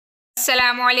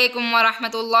अस्सलामुअलैकुम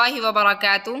वरहमतुल्लाहि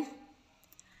वबरकातुह।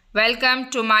 Welcome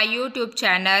to my YouTube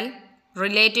channel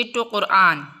related to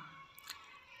Quran.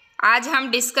 आज हम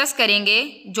डिस्कस करेंगे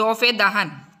जौफ़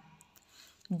दहन।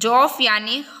 जौफ़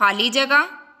यानी खाली जगह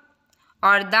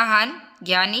और दहन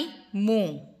यानी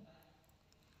मुँह।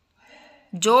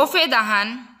 जौफ़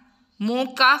दहन मुँह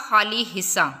का खाली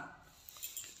हिस्सा।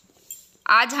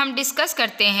 आज हम डिस्कस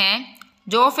करते हैं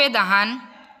जौफ़ दहन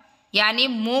यानी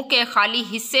मुंह के खाली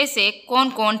हिस्से से कौन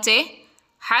कौन से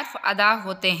हर्फ अदा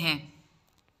होते हैं।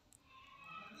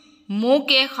 मुंह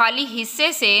के खाली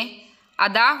हिस्से से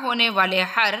अदा होने वाले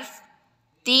हर्फ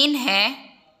 3 हैं।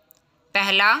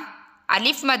 पहला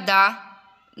अलिफ मद्दा,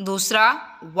 दूसरा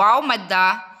वाव मद्दा,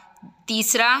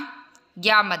 तीसरा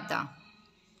या मद्दा।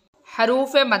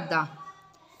 हरूफ मद्दा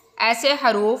ऐसे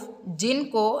हरूफ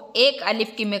जिनको एक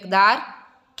अलिफ की मिक़दार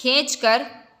खींचकर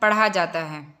पढ़ा जाता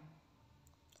है।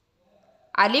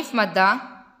 अलिफ मद्दा,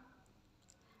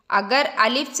 अगर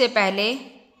अलिफ से पहले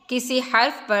किसी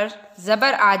हर्फ पर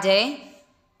ज़बर आ जाए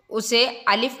उसे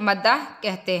अलिफ मद्दा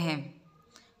कहते हैं।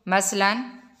 मसलन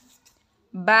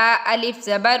बा अलिफ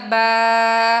ज़बर बा,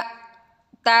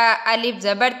 ता अलिफ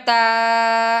ज़बर ता,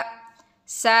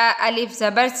 सा अलिफ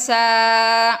ज़बर सा।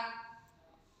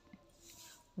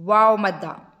 वाव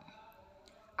मद्दा,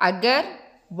 अगर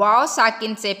वाव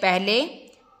साकिन से पहले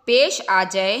पेश आ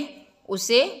जाए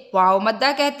उसे वाव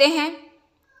मद्दा कहते हैं।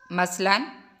 मसलन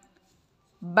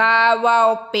बा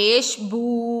वाव पेश बू,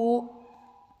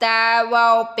 ता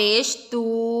वाव पेश तू,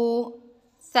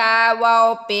 सा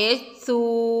वाव पेश सू।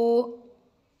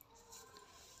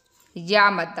 या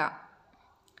मद्दा,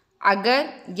 अगर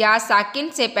या साकिन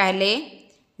से पहले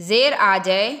ज़ेर आ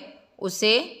जाए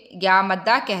उसे या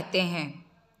मद्दा कहते हैं।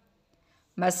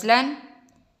 मसलन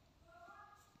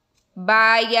बा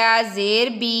या ज़ेर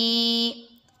बी,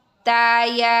 ता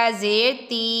या ज़ेर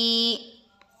ती,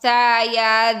 सा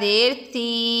या ज़ेर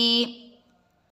सी।